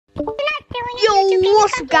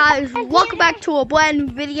What's up, guys? Welcome back to a brand new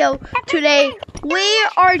video. Today we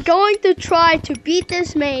are going to try to beat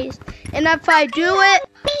this maze, and if I do it,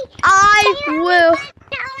 I will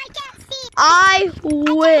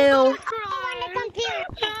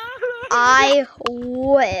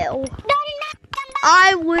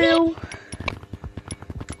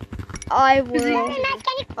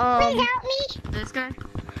This guy?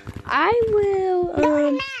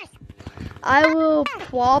 I will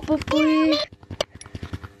probably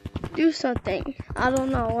do something. I don't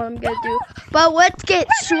know what I'm gonna do. But let's get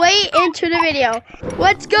straight into the video.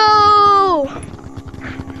 Let's go!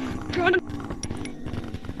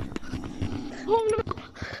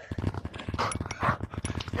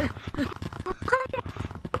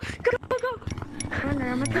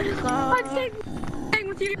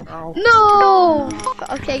 No!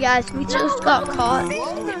 Okay, guys, we just got caught.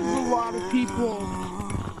 There's a lot of people.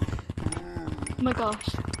 Oh my gosh.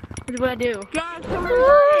 What do I do? Guys, come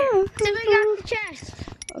on. Somebody got the chest.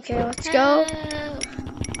 Okay, let's go.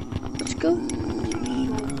 Let's go.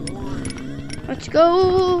 Let's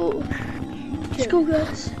go. Let's go,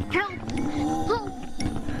 guys. Help.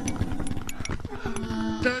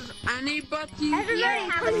 Does anybody? Everybody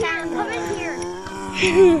have a sound. Come in here.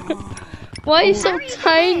 Why are you so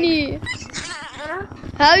tiny?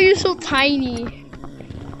 How are you so tiny?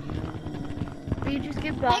 You just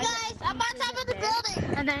get back. Hey guys, I'm on top of the building.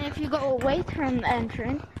 And then if you go away from the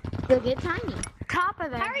entrance, you'll get tiny. Top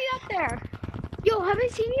of it. How are you up there? Yo, have I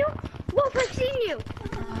seen you? Wolf, I've seen you.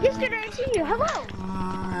 Yesterday I've seen you. Hello.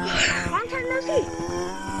 Long time no see.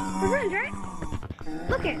 We're friends, right?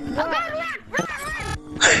 Look it.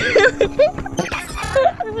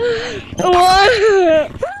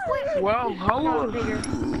 What? Well, hello.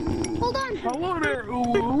 Hold on. Hello there,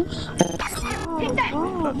 Ulus. Take that.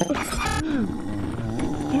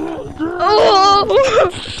 Oh!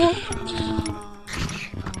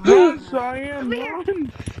 Yes, I am.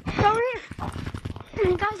 Run. Over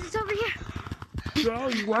here. Guys, it's over here. So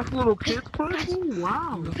you like little kids person?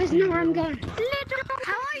 Wow. There's nowhere I'm going.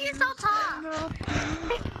 How are you so tall?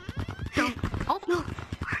 Don't. Oh, no.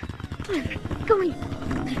 Come here.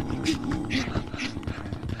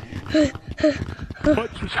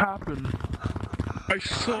 What just happened? I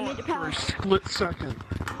saw it for a split second.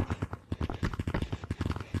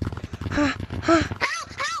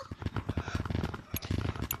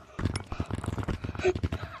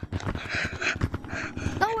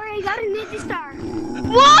 Don't worry, I got a ninja star.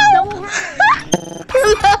 Whoa!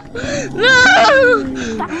 No!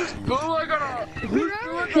 Oh, I gotta.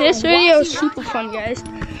 This video is super fun, guys.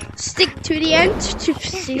 Stick to the end to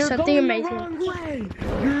see something amazing.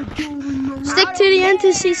 Stick to the end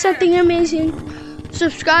to see something amazing.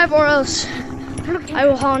 Subscribe or else I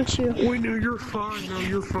will haunt you. Wait, no, you're fine. No,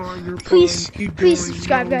 you're fine. You're Please, fine. Keep please going.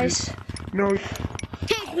 subscribe, No, guys. No.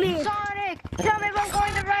 Take me. Sonic, tell me if I'm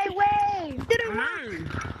going the right way.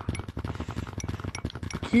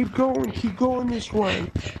 Hey. Keep going this way.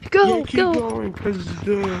 Go, Yeah, keep go. going, cause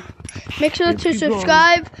the. Make sure to keep going.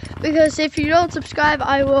 subscribe, because if you don't subscribe,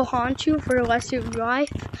 I will haunt you for the rest of your life.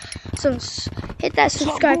 So hit that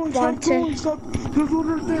subscribe button. Stop going, stop. There's one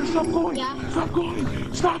right there. Stop going. Yeah. Stop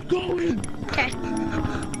going. Stop going. Okay.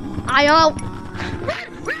 I know.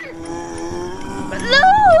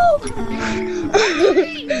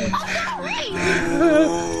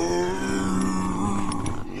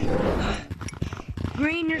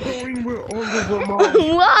 Green, you're Going where all of them are.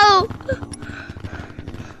 Whoa!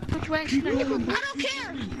 Which way should I go? I don't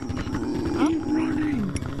care. Keep running.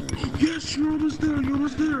 Yes, you're almost there. You're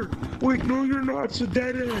almost there. Wait, no, you're not. It's a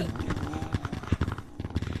dead end.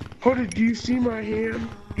 Hold it. Do you see my hand?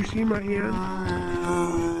 You see my hand?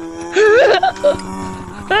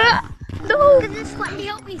 No! Cause this one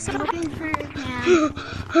help me so Looking for your hand.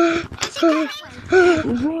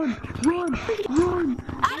 Run! Run! Run!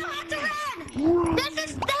 I don't have to run. Run! This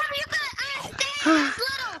is damn you got stay this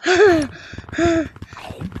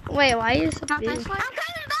little. Wait, why is it Not big? this way. I'm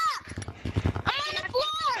coming back. I'm on the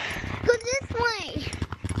floor. Go this way.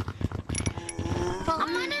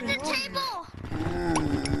 I'm under the table.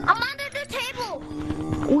 I'm under the table.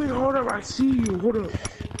 Wait, hold up. I see you. Hold up.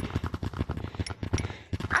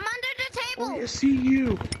 I'm under the table. Wait, I see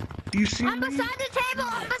you. Do you see I'm me? beside the table.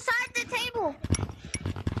 I'm beside the table.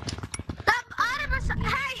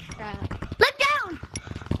 Hey, look down.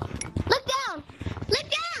 Look down. Look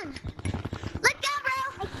down. Look down, bro.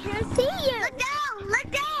 I can't see you. Look down. Look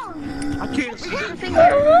down. I can't see you.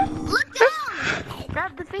 Look down.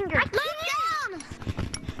 Grab the finger. Look down.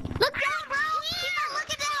 Look down, bro. Keep on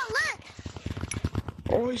looking down. Look.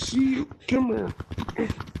 Oh, I see you. Come here.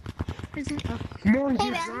 Is it? Come on,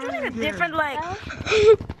 Hey, get man, down A there. different leg.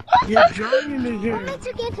 Get Johnny in here. What makes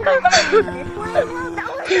you get to the this one? No,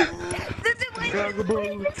 that was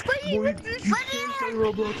Vagabond. Boy, you can't play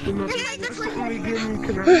Roblox for nothing. That's the only game you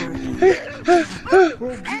can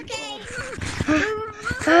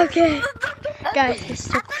have. Okay. Guys, this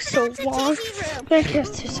took so long. Make sure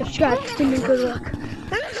to subscribe. Give me good luck.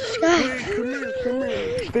 Wait, come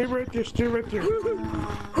here. Stay right there.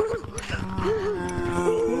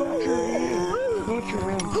 Watch your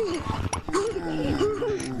hand.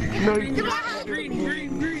 No, you can't. Green.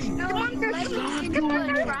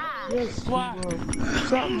 Yes,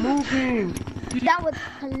 stop moving. That was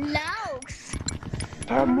close.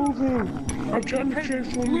 Stop moving. I'm trying to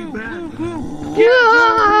transform you back.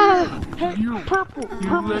 Yeah! You purple.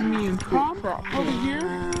 You let me into a prop over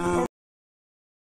here.